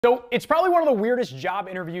So it's probably one of the weirdest job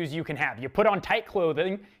interviews you can have. You put on tight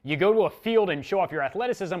clothing, you go to a field and show off your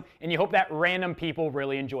athleticism, and you hope that random people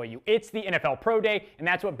really enjoy you. It's the NFL Pro Day, and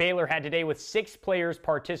that's what Baylor had today with 6 players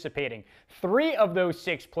participating. 3 of those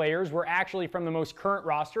 6 players were actually from the most current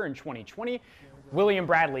roster in 2020. William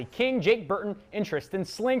Bradley King, Jake Burton, and Tristan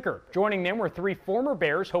Slinker. Joining them were 3 former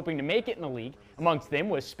Bears hoping to make it in the league. Amongst them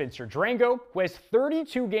was Spencer Drango, who has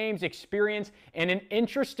 32 games experience and an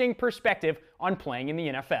interesting perspective on playing in the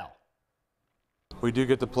NFL. We do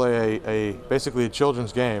get to play basically a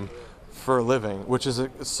children's game for a living, which is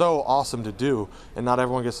so awesome to do, and not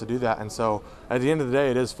everyone gets to do that. And so at the end of the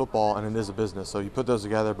day, it is football and it is a business. So you put those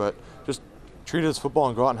together, but just treat it as football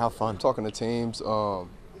and go out and have fun. Talking to teams,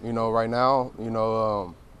 right now,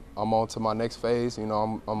 I'm on to my next phase. I'm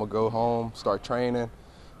going to go home, start training,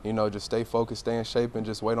 just stay focused, stay in shape, and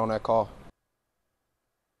just wait on that call.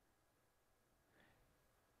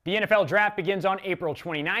 The NFL Draft begins on April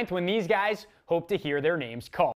 29th when these guys hope to hear their names called.